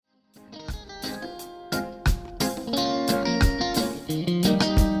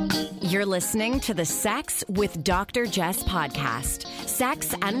You're listening to the Sex with Dr. Jess podcast.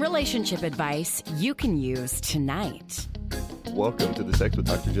 Sex and relationship advice you can use tonight. Welcome to the Sex with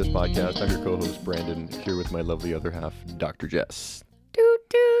Dr. Jess podcast. I'm your co-host, Brandon, here with my lovely other half, Dr. Jess. Doot,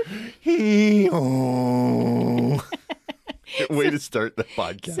 doot. Way to start the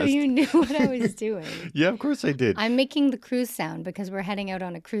podcast. So you knew what I was doing. Yeah, of course I did. I'm making the cruise sound because we're heading out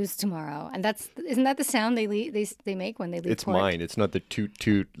on a cruise tomorrow. And isn't that the sound they make when they leave It's port? mine. It's not the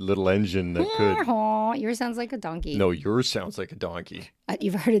toot-toot little engine that could. Yours sounds like a donkey. No, yours sounds like a donkey.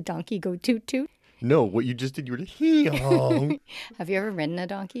 You've heard a donkey go toot toot? No, what you just did, you were like, Have you ever ridden a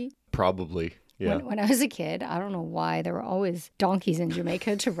donkey? Probably, yeah. When I was a kid, I don't know why, there were always donkeys in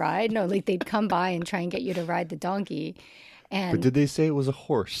Jamaica to ride. No, like they'd come by and try and get you to ride the donkey. But did they say it was a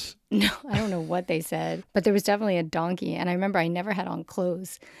horse? No, I don't know what they said, but there was definitely a donkey. And I remember I never had on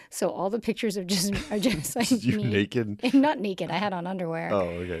clothes. So all the pictures are just like You me. naked? Not naked. I had on underwear. Oh,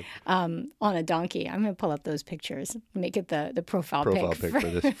 okay. On a donkey. I'm going to pull up those pictures, make it the profile Profile pic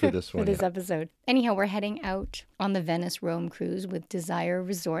for this one. for this yeah. episode. Anyhow, we're heading out on the Venice Rome cruise with Desire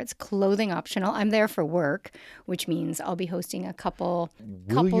Resorts, clothing optional. I'm there for work, which means I'll be hosting a couples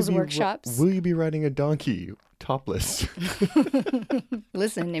workshops. Will you be riding a donkey topless?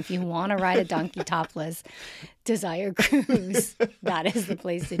 Listen, if you want to ride a donkey topless, Desire Cruise, that is the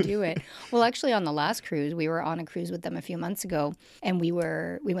place to do it. Well, actually, on the last cruise, we were on a cruise with them a few months ago, and we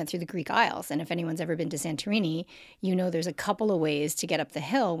went through the Greek Isles. And if anyone's ever been to Santorini, you know there's a couple of ways to get up the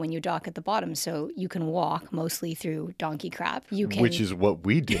hill when you dock at the bottom. So you can walk mostly through donkey crap. Which is what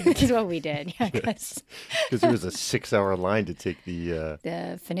we did. Which is what we did, yeah, because there was a 6-hour line to take the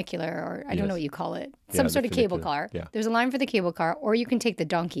funicular, or I don't know what you call it, Yeah, some sort the of cable funicular. car. Yeah. There's a line for the cable car, or you can take the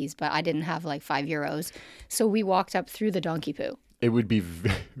donkeys, but I didn't have like €5. So we walked up through the donkey poo. It would be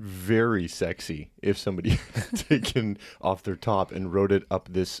very sexy if somebody had taken off their top and rode it up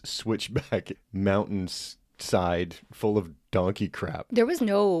this switchback mountainside full of donkey crap. There was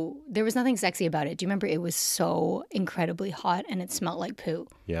nothing sexy about it. Do you remember it was so incredibly hot and it smelled like poo?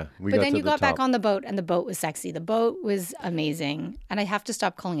 Yeah. But then you got back on the boat and the boat was sexy. The boat was amazing. And I have to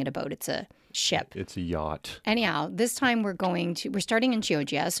stop calling it a boat. It's a ship. It's a yacht. Anyhow, this time we're starting in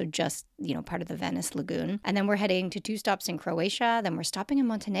Chioggia, so just, part of the Venice Lagoon. And then we're heading to 2 stops in Croatia. Then we're stopping in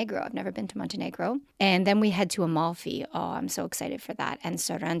Montenegro. I've never been to Montenegro. And then we head to Amalfi. Oh, I'm so excited for that. And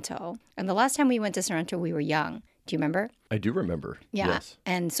Sorrento. And the last time we went to Sorrento, we were young. Do you remember? I do remember. Yeah. Yes.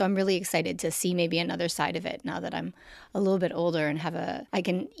 And so I'm really excited to see maybe another side of it now that I'm a little bit older and I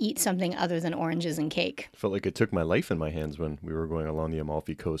can eat something other than oranges and cake. Felt like it took my life in my hands when we were going along the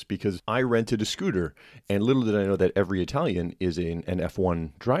Amalfi Coast because I rented a scooter, and little did I know that every Italian is an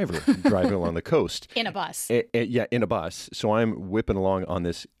F1 driver driving along the coast. In a bus. Yeah, in a bus. So I'm whipping along on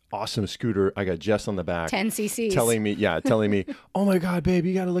this awesome scooter. I got Jess on the back. 10 cc's. Telling me, oh my God, babe,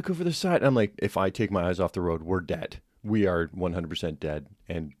 you got to look over the side. And I'm like, if I take my eyes off the road, we're dead. We are 100% dead.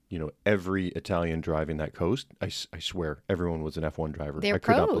 And, every Italian driving that coast, I swear, everyone was an F1 driver. They're I could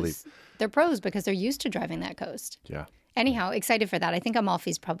pros. not believe. They're pros because they're used to driving that coast. Yeah. Anyhow, excited for that. I think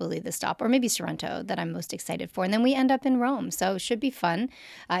Amalfi's probably the stop, or maybe Sorrento that I'm most excited for. And then we end up in Rome. So it should be fun.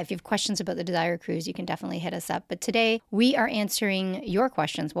 If you have questions about the Desire Cruise, you can definitely hit us up. But today we are answering your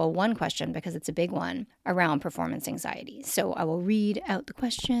questions. Well, one question, because it's a big one, around performance anxiety. So I will read out the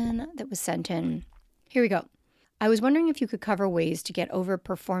question that was sent in. Here we go. I was wondering if you could cover ways to get over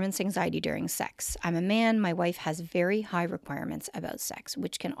performance anxiety during sex. I'm a man. My wife has very high requirements about sex,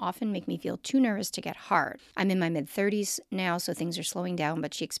 which can often make me feel too nervous to get hard. I'm in my mid-30s now, so things are slowing down,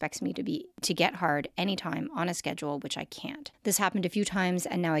 but she expects me to get hard anytime on a schedule, which I can't. This happened a few times,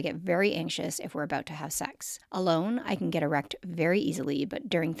 and now I get very anxious if we're about to have sex. Alone, I can get erect very easily, but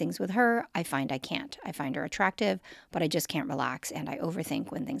during things with her, I find I can't. I find her attractive, but I just can't relax, and I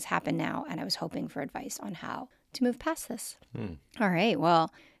overthink when things happen now, and I was hoping for advice on how to move past this. All right.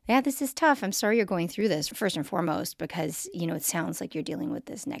 Well, yeah, this is tough. I'm sorry you're going through this, first and foremost, because, it sounds like you're dealing with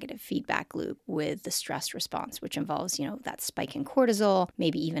this negative feedback loop with the stress response, which involves, that spike in cortisol,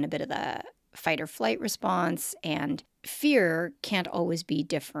 maybe even a bit of the fight or flight response, and fear can't always be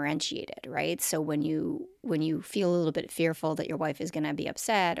differentiated, right? So when you feel a little bit fearful that your wife is going to be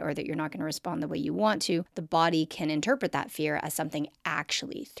upset or that you're not going to respond the way you want to, the body can interpret that fear as something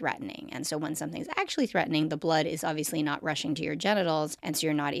actually threatening. And so when something's actually threatening, the blood is obviously not rushing to your genitals, and so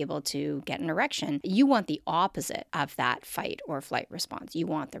you're not able to get an erection. You want the opposite of that fight or flight response. You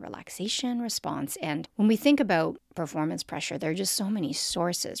want the relaxation response. And when we think about performance pressure, there are just so many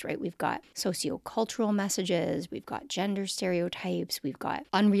sources, right? We've got sociocultural messages, we've got gender stereotypes. We've got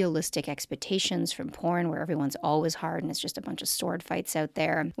unrealistic expectations from porn where everyone's always hard and it's just a bunch of sword fights out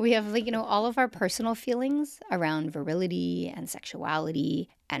there. We have all of our personal feelings around virility and sexuality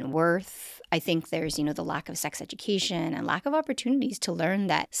and worth. I think there's, the lack of sex education and lack of opportunities to learn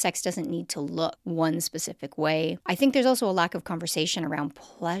that sex doesn't need to look one specific way. I think there's also a lack of conversation around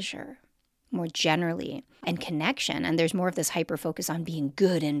pleasure more generally and connection. And there's more of this hyper focus on being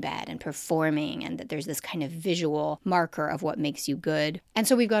good in bed and performing, and that there's this kind of visual marker of what makes you good. And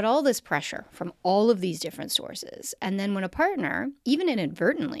so we've got all this pressure from all of these different sources. And then when a partner, even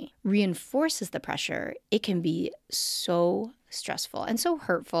inadvertently, reinforces the pressure, it can be so stressful and so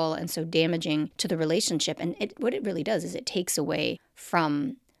hurtful and so damaging to the relationship. And what it really does is it takes away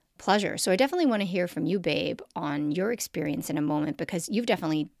from pleasure. So I definitely want to hear from you, babe, on your experience in a moment, because you've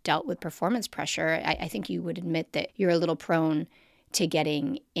definitely dealt with performance pressure. I think you would admit that you're a little prone to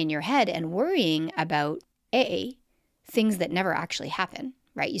getting in your head and worrying about, A, things that never actually happen,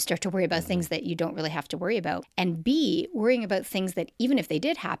 right? You start to worry about things that you don't really have to worry about. And B, worrying about things that even if they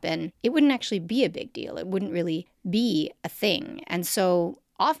did happen, it wouldn't actually be a big deal. It wouldn't really be a thing. And so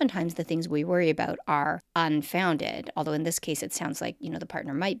oftentimes the things we worry about are unfounded, although in this case it sounds like, the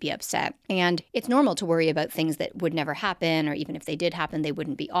partner might be upset. And it's normal to worry about things that would never happen, or even if they did happen, they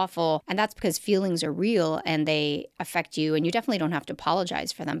wouldn't be awful. And that's because feelings are real and they affect you, and you definitely don't have to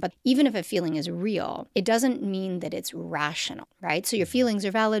apologize for them. But even if a feeling is real, it doesn't mean that it's rational, right? So your feelings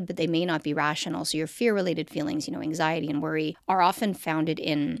are valid, but they may not be rational. So your fear-related feelings, anxiety and worry, are often founded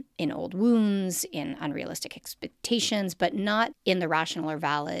in old wounds, in unrealistic expectations, but not in the rational or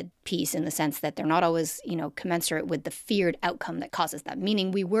valid piece, in the sense that they're not always, commensurate with the feared outcome that causes them.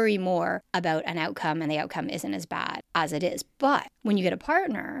 Meaning we worry more about an outcome and the outcome isn't as bad as it is. But when you get a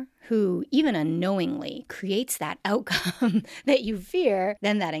partner who even unknowingly creates that outcome that you fear,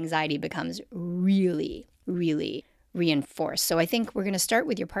 then that anxiety becomes really, really reinforced. So I think we're going to start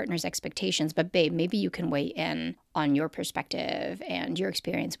with your partner's expectations, but babe, maybe you can weigh in on your perspective and your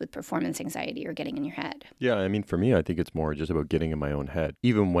experience with performance anxiety or getting in your head. Yeah, I mean, for me, I think it's more just about getting in my own head.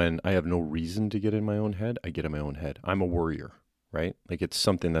 Even when I have no reason to get in my own head, I get in my own head. I'm a worrier, right? Like, it's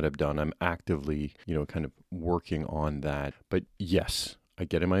something that I've done. I'm actively, kind of working on that. But yes, I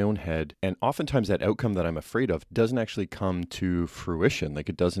get in my own head, and oftentimes that outcome that I'm afraid of doesn't actually come to fruition. Like,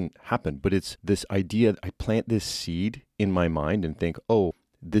 it doesn't happen, but it's this idea, I plant this seed in my mind and think, oh,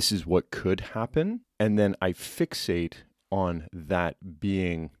 this is what could happen. And then I fixate on that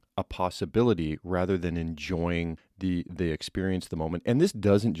being a possibility rather than enjoying the experience, the moment. And this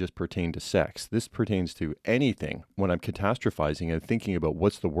doesn't just pertain to sex. This pertains to anything. When I'm catastrophizing and thinking about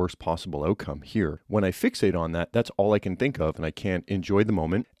what's the worst possible outcome here, when I fixate on that, that's all I can think of, and I can't enjoy the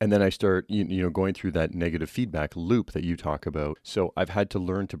moment. And then I start, going through that negative feedback loop that you talk about. So I've had to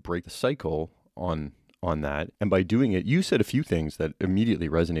learn to break the cycle on that. And by doing it, you said a few things that immediately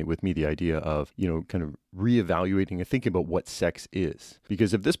resonate with me. The idea of, kind of reevaluating and thinking about what sex is.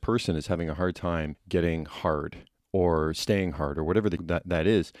 Because if this person is having a hard time getting hard or staying hard or whatever that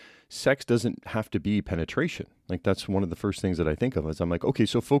is, sex doesn't have to be penetration. Like, that's one of the first things that I think of is I'm like, okay,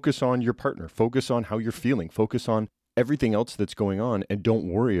 so focus on your partner, focus on how you're feeling, focus on everything else that's going on, and don't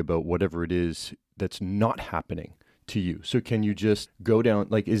worry about whatever it is that's not happening to you. So can you just go down,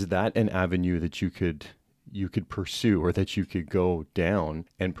 like, is that an avenue that you could pursue, or that you could go down,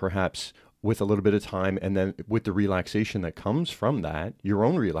 and perhaps with a little bit of time, and then with the relaxation that comes from that, your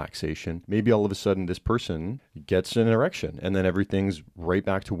own relaxation, maybe all of a sudden this person gets an erection and then everything's right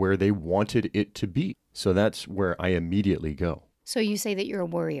back to where they wanted it to be. So that's where I immediately go. So you say that you're a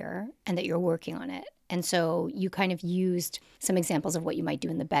worrier and that you're working on it. And so you kind of used some examples of what you might do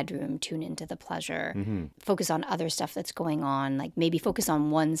in the bedroom, tune into the pleasure, focus on other stuff that's going on, like maybe focus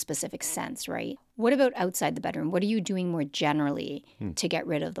on one specific sense, right? What about outside the bedroom? What are you doing more generally to get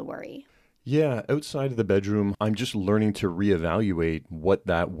rid of the worry? Yeah, outside of the bedroom, I'm just learning to reevaluate what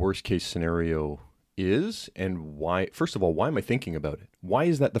that worst case scenario is and why. First of all, why am I thinking about it? Why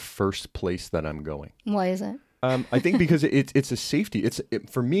is that the first place that I'm going? Why is it? I think because it's a safety.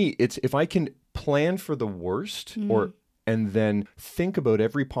 For me, it's if I can plan for the worst and then think about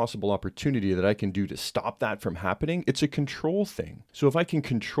every possible opportunity that I can do to stop that from happening, it's a control thing. So if I can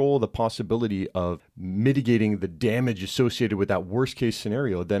control the possibility of mitigating the damage associated with that worst case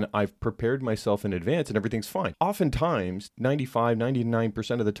scenario, then I've prepared myself in advance and everything's fine. Oftentimes,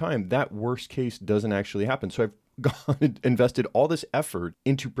 99% of the time, that worst case doesn't actually happen. So I've invested all this effort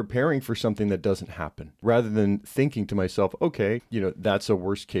into preparing for something that doesn't happen, rather than thinking to myself, okay, that's a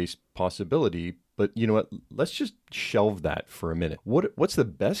worst case possibility, but you know what? Let's just shelve that for a minute. What's the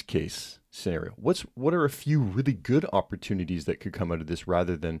best case scenario? What are a few really good opportunities that could come out of this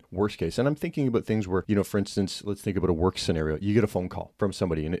rather than worst case? And I'm thinking about things where, for instance, let's think about a work scenario. You get a phone call from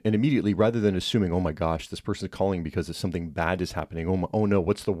somebody and immediately, rather than assuming, oh my gosh, this person's calling because something bad is happening. Oh no,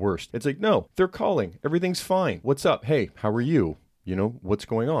 what's the worst? It's like, no, they're calling. Everything's fine. What's up? Hey, how are you? What's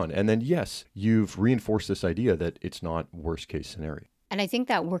going on? And then, yes, you've reinforced this idea that it's not worst case scenario. And I think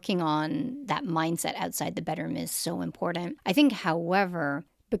that working on that mindset outside the bedroom is so important. I think, however,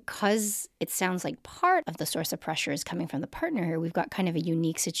 because it sounds like part of the source of pressure is coming from the partner here, we've got kind of a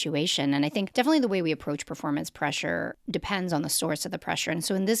unique situation. And I think definitely the way we approach performance pressure depends on the source of the pressure. And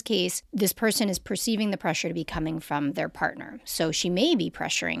so in this case, this person is perceiving the pressure to be coming from their partner. So she may be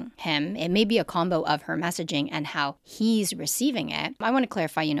pressuring him. It may be a combo of her messaging and how he's receiving it. I want to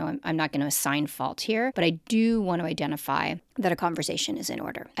clarify, I'm not going to assign fault here, but I do want to identify that a conversation is in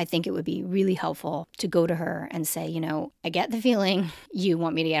order. I think it would be really helpful to go to her and say, I get the feeling you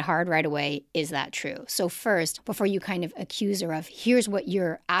want me to get hard right away. Is that true? So first, before you kind of accuse her of, here's what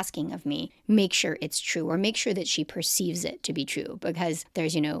you're asking of me, make sure it's true, or make sure that she perceives it to be true, because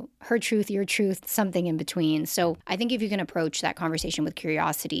there's, her truth, your truth, something in between. So I think if you can approach that conversation with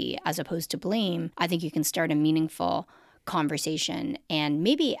curiosity as opposed to blame, I think you can start a meaningful conversation and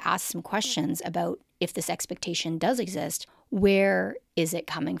maybe ask some questions about, if this expectation does exist, where is it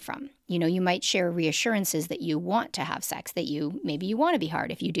coming from? You might share reassurances that you want to have sex, that maybe you want to be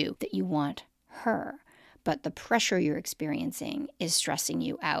hard if you do, that you want her, but the pressure you're experiencing is stressing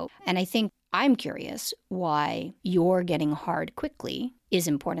you out. And I think I'm curious why you're getting hard quickly is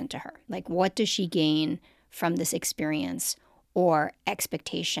important to her. Like, what does she gain from this experience or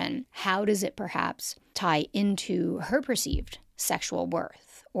expectation? How does it perhaps tie into her perceived sexual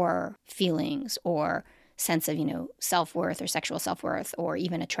worth or feelings or sense of, self-worth or sexual self-worth or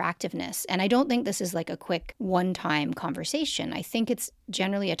even attractiveness? And I don't think this is like a quick one-time conversation. I think it's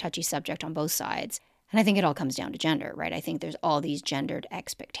generally a touchy subject on both sides. And I think it all comes down to gender, right? I think there's all these gendered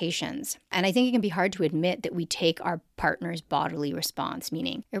expectations. And I think it can be hard to admit that we take our partner's bodily response,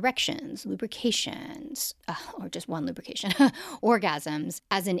 meaning erections, lubrications, or just one lubrication, orgasms,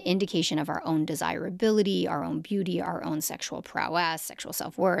 as an indication of our own desirability, our own beauty, our own sexual prowess, sexual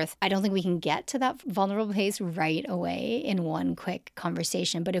self-worth. I don't think we can get to that vulnerable place right away in one quick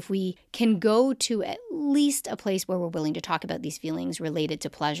conversation. But if we can go to at least a place where we're willing to talk about these feelings related to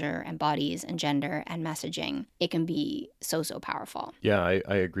pleasure and bodies and gender and messaging, it can be so powerful. Yeah,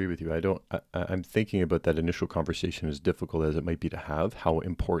 I agree with you. I'm thinking about that initial conversation, as difficult as it might be to have, how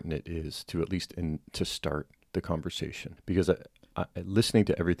important it is to at least to start the conversation. Because listening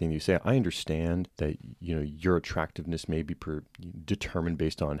to everything you say, I understand that your attractiveness may be determined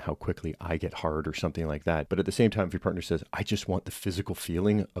based on how quickly I get hard or something like that. But at the same time, if your partner says, I just want the physical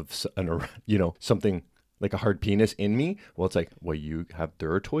feeling of something like a hard penis in me, well, it's like, well,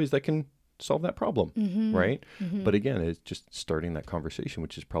 there are toys that can solve that problem, right? Mm-hmm. But again, it's just starting that conversation,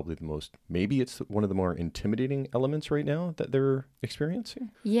 which is probably maybe it's one of the more intimidating elements right now that they're experiencing.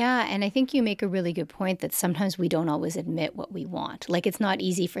 Yeah, and I think you make a really good point that sometimes we don't always admit what we want. Like, it's not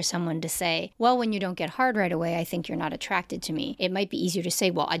easy for someone to say, well, when you don't get hard right away, I think you're not attracted to me. It might be easier to say,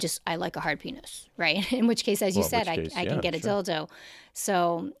 well, I like a hard penis, right? In which case, as you said, I can get a dildo.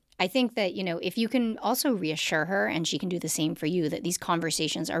 So I think that, if you can also reassure her, and she can do the same for you, that these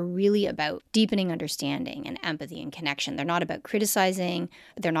conversations are really about deepening understanding and empathy and connection. They're not about criticizing.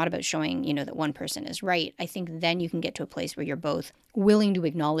 They're not about showing, that one person is right. I think then you can get to a place where you're both willing to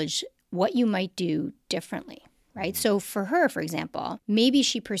acknowledge what you might do differently. Right? So for her, for example, maybe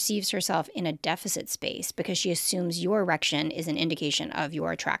she perceives herself in a deficit space because she assumes your erection is an indication of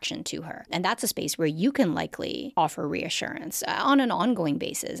your attraction to her. And that's a space where you can likely offer reassurance on an ongoing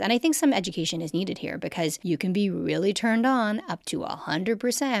basis. And I think some education is needed here, because you can be really turned on up to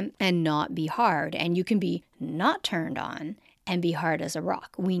 100% and not be hard. And you can be not turned on and be hard as a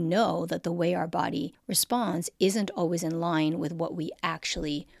rock. We know that the way our body responds isn't always in line with what we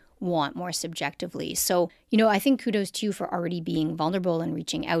actually want more subjectively. So, I think kudos to you for already being vulnerable and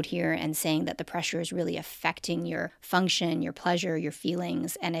reaching out here and saying that the pressure is really affecting your function, your pleasure, your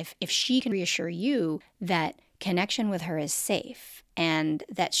feelings. And if she can reassure you that connection with her is safe and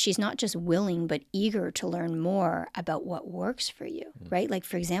that she's not just willing but eager to learn more about what works for you, right? Like,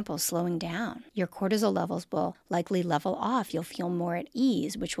 for example, slowing down. Your cortisol levels will likely level off. You'll feel more at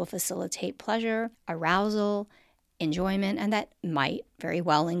ease, which will facilitate pleasure, arousal, enjoyment, and that might very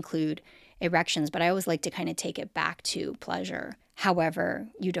well include erections, but I always like to kind of take it back to pleasure, however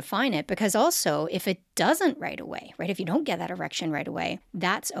you define it, because also if it doesn't right away, right, if you don't get that erection right away,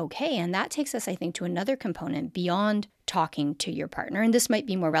 that's okay. And that takes us, I think, to another component beyond talking to your partner. And this might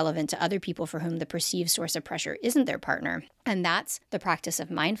be more relevant to other people for whom the perceived source of pressure isn't their partner. And that's the practice of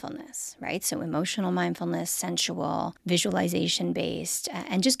mindfulness, right? So emotional mindfulness, sensual, visualization-based,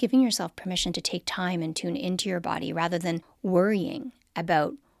 and just giving yourself permission to take time and tune into your body rather than worrying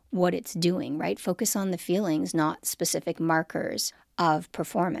about what it's doing, right? Focus on the feelings, not specific markers of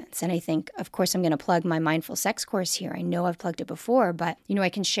performance. And I think, of course, I'm going to plug my mindful sex course here. I know I've plugged it before, but, I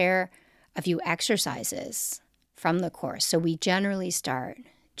can share a few exercises from the course. So we generally start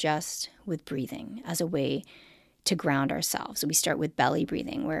just with breathing as a way to ground ourselves. So we start with belly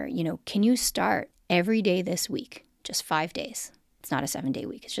breathing where, can you start every day this week, just 5 days? It's not a 7-day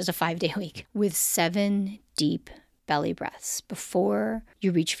week. It's just a 5-day week with 7 deep belly breaths before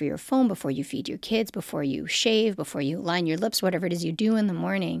you reach for your phone, before you feed your kids, before you shave, before you line your lips, whatever it is you do in the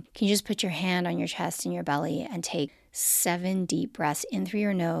morning. Can you just put your hand on your chest and your belly and take 7 deep breaths in through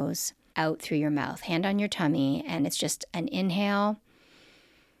your nose, out through your mouth, hand on your tummy, and it's just an inhale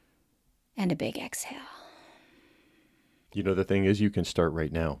and a big exhale. The thing is, you can start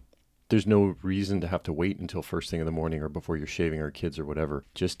right now. There's no reason to have to wait until first thing in the morning or before you're shaving our kids or whatever.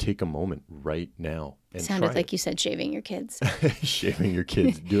 Just take a moment right now and sounded like you said shaving your kids. Shaving your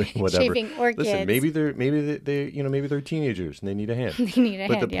kids, doing whatever. Shaving or Listen, kids. maybe they're teenagers and they need a hand. They need a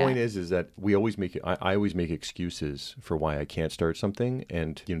hand. But the point is that we always I always make excuses for why I can't start something.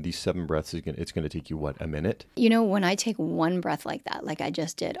 And these 7 breaths it's going to take you a minute. When I take one breath like that, like I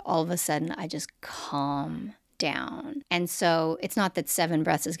just did, all of a sudden I just calm down. And so it's not that 7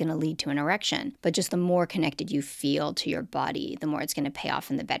 breaths is going to lead to an erection, but just the more connected you feel to your body, the more it's going to pay off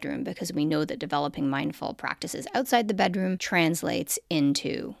in the bedroom, because we know that developing mindful practices outside the bedroom translates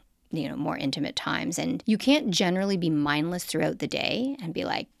into more intimate times. And you can't generally be mindless throughout the day and be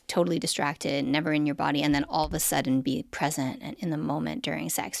like totally distracted, never in your body, and then all of a sudden be present and in the moment during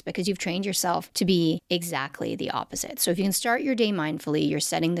sex, because you've trained yourself to be exactly the opposite. So if you can start your day mindfully, you're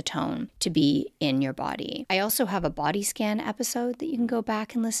setting the tone to be in your body. I also have a body scan episode that you can go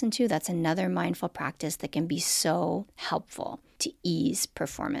back and listen to. That's another mindful practice that can be so helpful to ease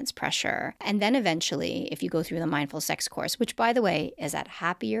performance pressure. And then eventually, if you go through the mindful sex course, which by the way is at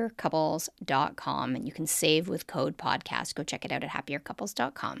happiercouples.com, and you can save with code podcast, go check it out at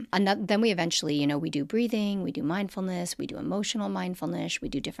happiercouples.com. And then we eventually, we do breathing, we do mindfulness, we do emotional mindfulness, we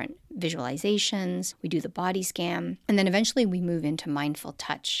do different visualizations, we do the body scan, and then eventually we move into mindful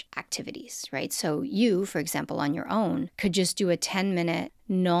touch activities, right? So you, for example, on your own, could just do a 10-minute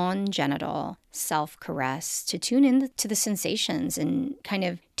non-genital self-caress to tune in to the sensations and kind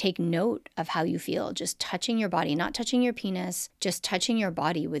of take note of how you feel, just touching your body, not touching your penis, just touching your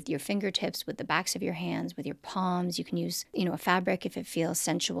body with your fingertips, with the backs of your hands, with your palms. You can use, a fabric if it feels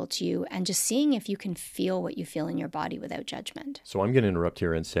sensual to you, and just seeing if you can feel what you feel in your body without judgment. So I'm going to interrupt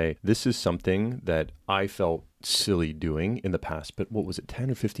here and say this is something that I felt silly doing in the past, but what was it,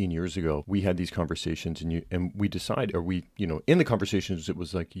 10 or 15 years ago, we had these conversations and we decided, or we, in the conversations, it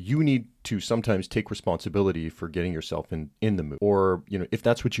was like, you need to sometimes take responsibility for getting yourself in the mood, or, if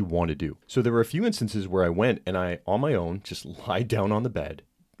that's what you want to do. So there were a few instances where I went and I, on my own, just lied down on the bed,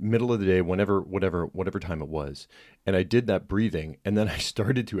 middle of the day, whatever time it was. And I did that breathing. And then I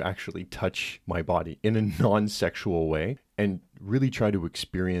started to actually touch my body in a non-sexual way and really try to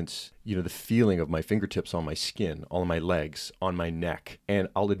experience, the feeling of my fingertips on my skin, on my legs, on my neck. And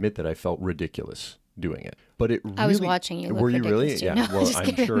I'll admit that I felt ridiculous doing it. But it really... I was watching you look Were you really? ridiculous, Yeah. No, Well,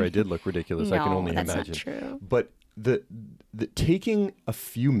 I'm sure I did look ridiculous. No, I can only that's imagine. Not true. But the taking a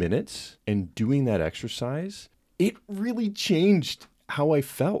few minutes and doing that exercise, it really changed how I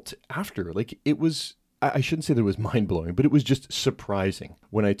felt after. Like, it was, I shouldn't say that it was mind-blowing, but it was just surprising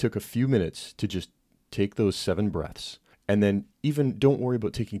when I took a few minutes to just take those 7 breaths. And then even don't worry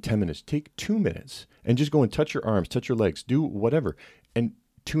about taking 10 minutes. Take 2 minutes and just go and touch your arms, touch your legs, do whatever. And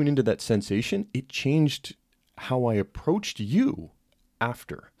tune into that sensation. It changed how I approached you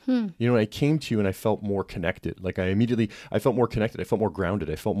after. I came to you and I felt more connected. Like I felt more connected. I felt more grounded.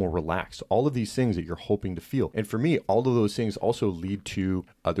 I felt more relaxed. All of these things that you're hoping to feel. And for me, all of those things also lead to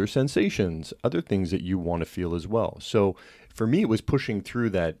other sensations, other things that you want to feel as well. So for me, it was pushing through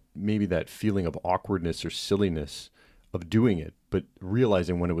that, maybe that feeling of awkwardness or silliness of doing it, but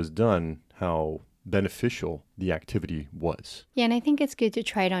realizing when it was done, how beneficial the activity was. Yeah, and I think it's good to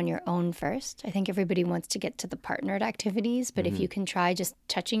try it on your own first. I think everybody wants to get to the partnered activities, but if you can try just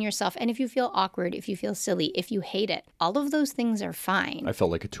touching yourself, and if you feel awkward, if you feel silly, if you hate it, all of those things are fine. I felt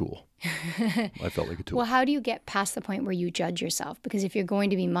like a tool. Well, how do you get past the point where you judge yourself? Because if you're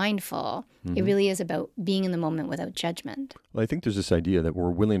going to be mindful, it really is about being in the moment without judgment. Well, I think there's this idea that we're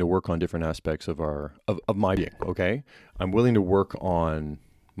willing to work on different aspects of my being, okay? I'm willing to work on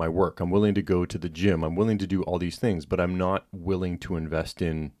my work. I'm willing to go to the gym. I'm willing to do all these things, but I'm not willing to invest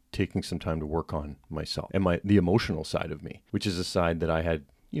in taking some time to work on myself and the emotional side of me, which is a side that I had,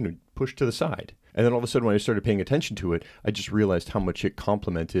 pushed to the side. And then all of a sudden, when I started paying attention to it, I just realized how much it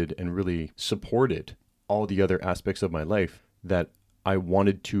complemented and really supported all the other aspects of my life that I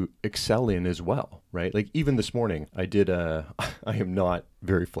wanted to excel in as well, right? Like even this morning, I am not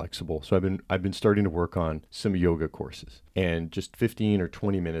very flexible. So I've been starting to work on some yoga courses and just 15 or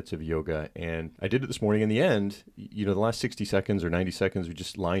 20 minutes of yoga. And I did it this morning. In the end, the last 60 seconds or 90 seconds were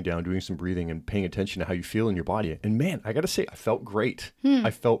just lying down, doing some breathing and paying attention to how you feel in your body. And man, I got to say, I felt great. I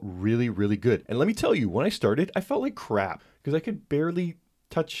felt really, really good. And let me tell you, when I started, I felt like crap because I could barely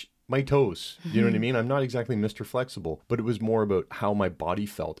touch my toes. You know what I mean? I'm not exactly Mr. Flexible, but it was more about how my body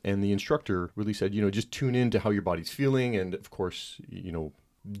felt. And the instructor really said, just tune in to how your body's feeling. And of course,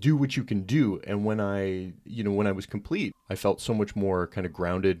 do what you can do. And when I was complete, I felt so much more kind of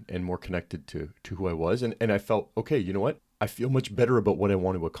grounded and more connected to who I was. And I felt, okay, you know what? I feel much better about what I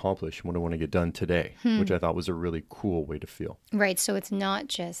want to accomplish and what I want to get done today, which I thought was a really cool way to feel. Right. So it's not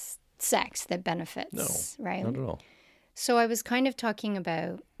just sex that benefits, right? Not at all. So I was kind of talking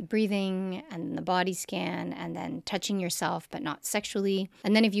about breathing and the body scan and then touching yourself, but not sexually.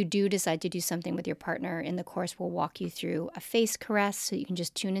 And then if you do decide to do something with your partner in the course, we'll walk you through a face caress so you can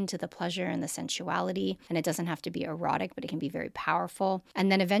just tune into the pleasure and the sensuality. And it doesn't have to be erotic, but it can be very powerful. And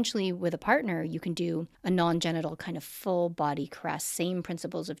then eventually with a partner, you can do a non-genital kind of full body caress, same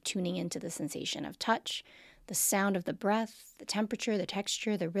principles of tuning into the sensation of touch, the sound of the breath, the temperature, the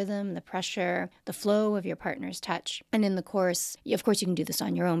texture, the rhythm, the pressure, the flow of your partner's touch. And in the course, of course, you can do this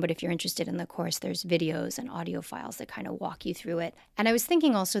on your own, but if you're interested in the course, there's videos and audio files that kind of walk you through it. And I was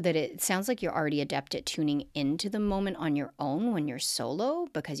thinking also that it sounds like you're already adept at tuning into the moment on your own when you're solo,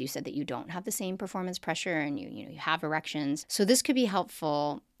 because you said that you don't have the same performance pressure and you have erections. So this could be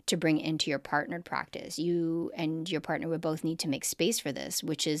helpful to bring into your partnered practice. You and your partner would both need to make space for this,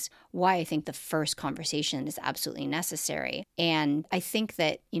 which is why I think the first conversation is absolutely necessary. And I think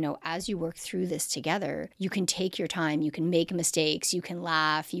that, as you work through this together, you can take your time, you can make mistakes, you can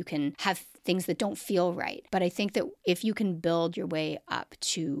laugh, you can have things that don't feel right. But I think that if you can build your way up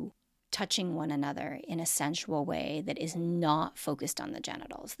to touching one another in a sensual way that is not focused on the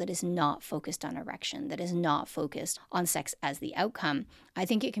genitals, that is not focused on erection, that is not focused on sex as the outcome, I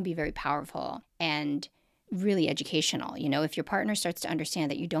think it can be very powerful and really educational. If your partner starts to understand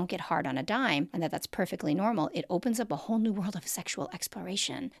that you don't get hard on a dime and that that's perfectly normal, it opens up a whole new world of sexual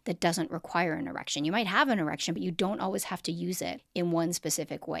exploration that doesn't require an erection. You might have an erection, but you don't always have to use it in one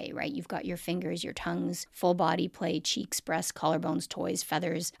specific way, right? You've got your fingers, your tongues, full body play, cheeks, breasts, collarbones, toys,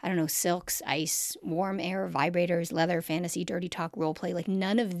 feathers, silks, ice, warm air, vibrators, leather, fantasy, dirty talk, role play. Like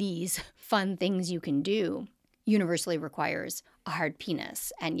none of these fun things you can do universally requires a hard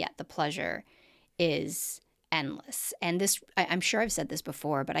penis, and yet the pleasure is endless. And this, I'm sure I've said this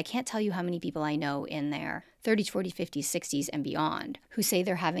before, but I can't tell you how many people I know in their 30s, 40s, 50s, 60s, and beyond who say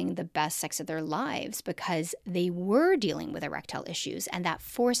they're having the best sex of their lives because they were dealing with erectile issues, and that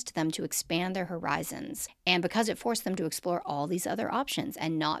forced them to expand their horizons. And because it forced them to explore all these other options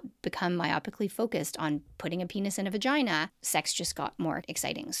and not become myopically focused on putting a penis in a vagina, sex just got more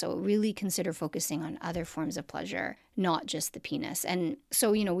exciting. So really consider focusing on other forms of pleasure, not just the penis. And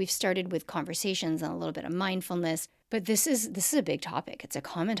so, we've started with conversations and a little bit of mindfulness. But this is a big topic. It's a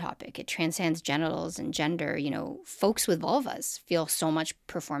common topic. It transcends genitals and gender. Folks with vulvas feel so much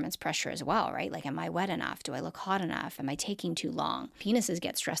performance pressure as well, right? Like, am I wet enough? Do I look hot enough? Am I taking too long? Penises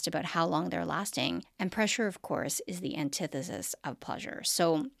get stressed about how long they're lasting. And pressure, of course, is the antithesis of pleasure.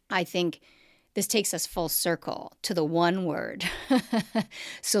 So I think this takes us full circle to the one word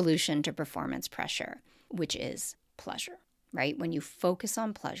solution to performance pressure, which is pleasure. Right? When you focus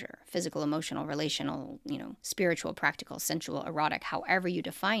on pleasure, physical, emotional, relational, spiritual, practical, sensual, erotic, however you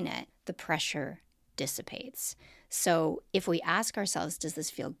define it, the pressure dissipates. So if we ask ourselves, does this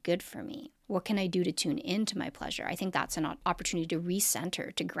feel good for me? What can I do to tune into my pleasure? I think that's an opportunity to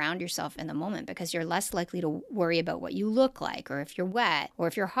recenter, to ground yourself in the moment, because you're less likely to worry about what you look like, or if you're wet, or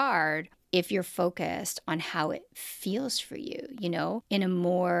if you're hard, if you're focused on how it feels for you, in a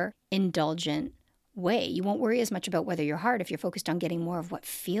more indulgent way. You won't worry as much about whether you're hard if you're focused on getting more of what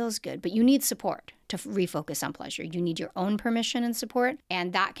feels good, but you need support to refocus on pleasure. You need your own permission and support.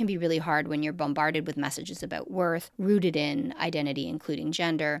 And that can be really hard when you're bombarded with messages about worth, rooted in identity, including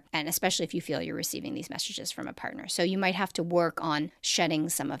gender, and especially if you feel you're receiving these messages from a partner. So you might have to work on shedding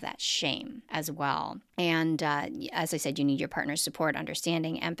some of that shame as well. And as I said, you need your partner's support,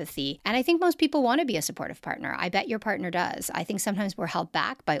 understanding, empathy. And I think most people want to be a supportive partner. I bet your partner does. I think sometimes we're held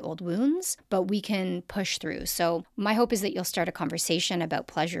back by old wounds, but we can push through. So my hope is that you'll start a conversation about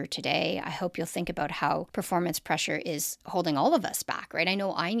pleasure today. I hope you'll think about how performance pressure is holding all of us back, right? I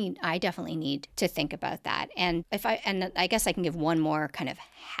know I definitely need to think about that. And I guess I can give one more kind of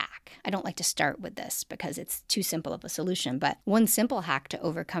hack. I don't like to start with this because it's too simple of a solution, but one simple hack to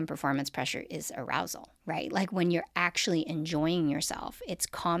overcome performance pressure is arousal, right? Like when you're actually enjoying yourself, it's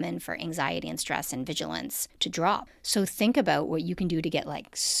common for anxiety and stress and vigilance to drop. So think about what you can do to get like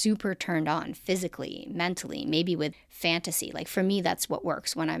super turned on physically, mentally, maybe with fantasy. Like for me, that's what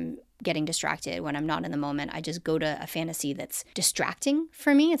works when I'm getting distracted, when I'm not in the moment. I just go to a fantasy that's distracting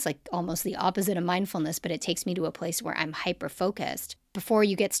for me. It's like almost the opposite of mindfulness, but it takes me to a place where I'm hyper-focused before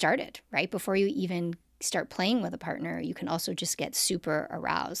you get started, right? Before you even start playing with a partner, you can also just get super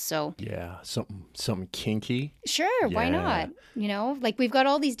aroused. So yeah, something kinky. Sure, why not? You know, like we've got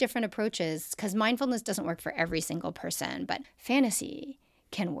all these different approaches because mindfulness doesn't work for every single person, but fantasy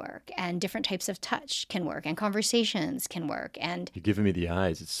can work, and different types of touch can work, and conversations can work. And you're giving me the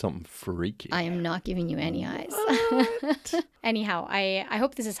eyes. It's something freaky. I am not giving you any eyes. Anyhow, I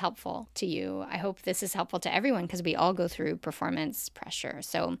hope this is helpful to you. I hope this is helpful to everyone because we all go through performance pressure.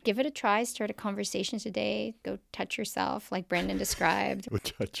 So give it a try. Start a conversation today. Go touch yourself like Brandon described. Go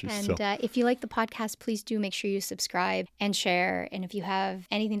touch yourself. And if you like the podcast, please do make sure you subscribe and share. And if you have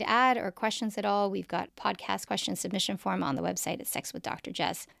anything to add or questions at all, we've got podcast question submission form on the website at sexwithdrjess.com.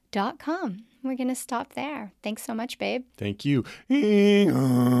 We're going to stop there. Thanks so much, babe. Thank you.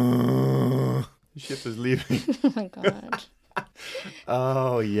 The ship is leaving. Oh, my God.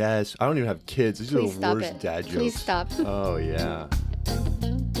 Oh, yes. I don't even have kids. These Please are the worst it. dad jokes. Please stop. Oh, yeah.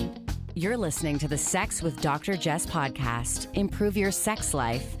 You're listening to the Sex with Dr. Jess podcast. Improve your sex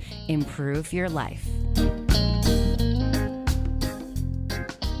life. Improve your life.